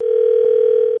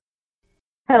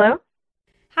Hello?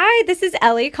 Hi, this is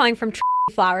Ellie calling from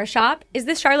Flower Shop. Is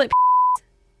this Charlotte?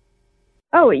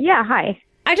 Oh, yeah, hi.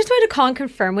 I just wanted to call and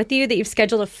confirm with you that you've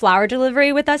scheduled a flower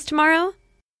delivery with us tomorrow.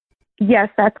 Yes,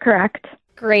 that's correct.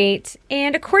 Great.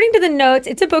 And according to the notes,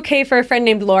 it's a bouquet for a friend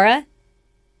named Laura.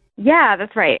 Yeah,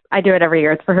 that's right. I do it every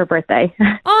year. It's for her birthday.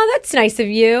 Oh, that's nice of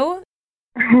you.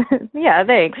 Yeah,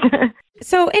 thanks.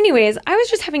 So anyways, I was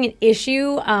just having an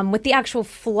issue with the actual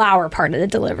flower part of the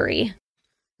delivery.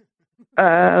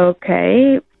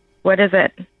 Okay. What is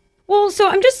it? Well, so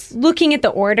I'm just looking at the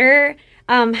order.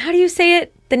 How do you say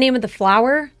it? The name of the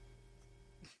flower?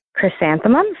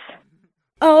 Chrysanthemums?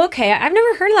 Oh, okay. I've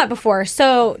never heard of that before.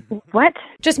 So What?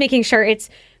 just making sure it's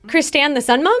Christan the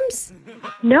Sun Mums?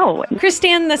 No,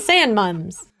 Christan the Sand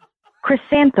Mums.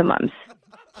 chrysanthemums.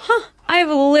 Huh. I've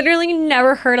literally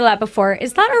never heard of that before.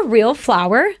 Is that a real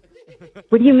flower?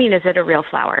 What do you mean, is it a real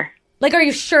flower? Like, are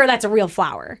you sure that's a real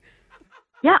flower?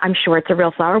 Yeah, I'm sure it's a real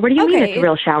flower. What do you mean Okay. it's a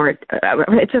real shower?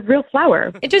 It's a real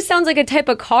flower. It just sounds like a type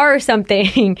of car or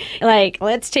something. Like,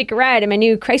 let's take a ride in my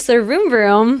new Chrysler Vroom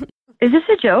Vroom. Is this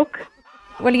a joke?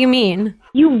 What do you mean?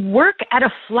 You work at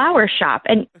a flower shop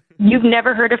and you've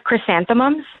never heard of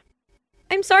chrysanthemums?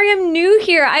 I'm sorry, I'm new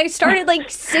here. I started like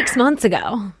 6 months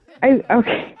ago.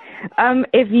 Okay.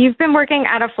 If you've been working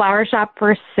at a flower shop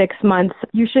for 6 months,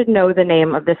 you should know the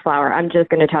name of this flower. I'm just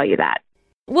going to tell you that.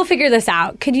 We'll figure this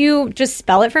out. Could you just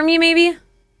spell it for me, maybe?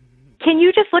 Can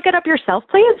you just look it up yourself,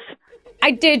 please?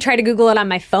 I did try to Google it on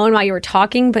my phone while you were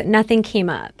talking, but nothing came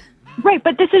up. Right,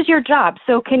 but this is your job,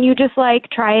 so can you just,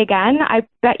 try again? I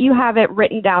bet you have it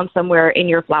written down somewhere in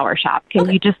your flower shop. Can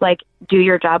you just, do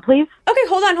your job, please? Okay,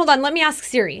 hold on. Let me ask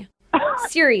Siri.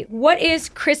 Siri, what is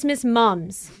Christmas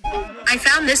mums? I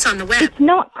found this on the web. It's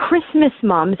not Christmas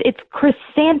mums, it's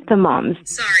chrysanthemums.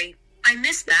 Sorry, I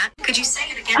missed that. Could you say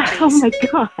it again, Oh, please?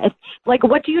 my God.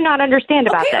 What do you not understand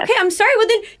about this? Okay, I'm sorry. Well,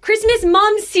 then, Christmas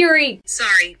mums, Siri.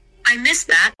 Sorry, I missed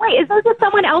that. Wait, is there just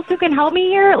someone else who can help me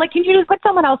here? Can you just put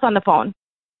someone else on the phone?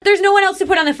 There's no one else to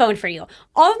put on the phone for you.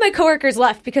 All of my coworkers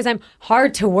left because I'm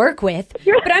hard to work with,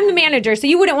 but I'm the manager, so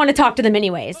you wouldn't want to talk to them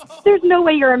anyways. There's no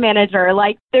way you're a manager.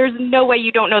 There's no way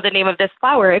you don't know the name of this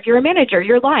flower. If you're a manager,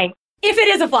 you're lying. If it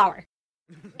is a flower.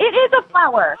 It is a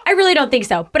flower. I really don't think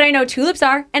so, but I know tulips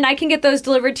are, and I can get those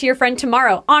delivered to your friend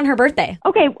tomorrow on her birthday.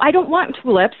 Okay, I don't want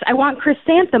tulips. I want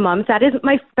chrysanthemums. That is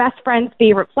my best friend's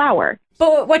favorite flower.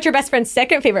 But what's your best friend's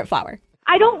second favorite flower?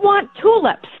 I don't want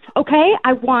tulips, okay?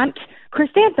 I want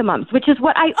chrysanthemums, which is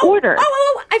what I ordered.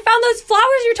 Oh, I found those flowers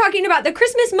you're talking about, the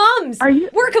Christmas mums. Are you-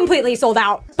 We're completely sold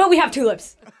out, but we have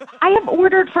tulips. I have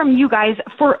ordered from you guys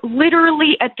for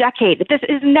literally a decade. This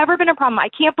has never been a problem. I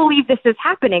can't believe this is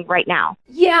happening right now.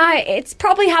 Yeah, it's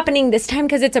probably happening this time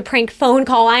because it's a prank phone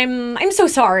call. I'm so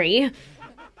sorry.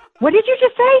 What did you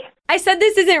just say? I said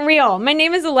this isn't real. My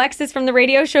name is Alexis from the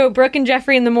radio show Brooke and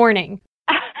Jeffrey in the Morning.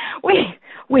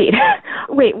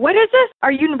 Wait, what is this?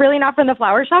 Are you really not from the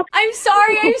flower shop? I'm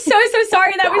sorry. I'm so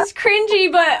sorry. That was cringy,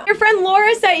 but your friend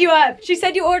Laura set you up. She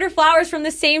said you order flowers from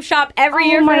the same shop every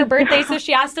year for my her birthday, God. so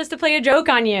she asked us to play a joke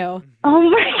on you. Oh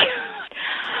my God.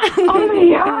 Oh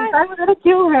my God. I'm going to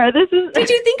kill her. This is... Did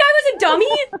you think I was a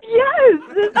dummy?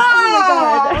 Yes.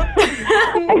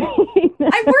 Oh my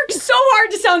God. I worked so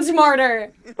hard to sound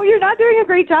smarter. Well, you're not doing a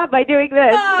great job by doing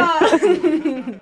this. Ah.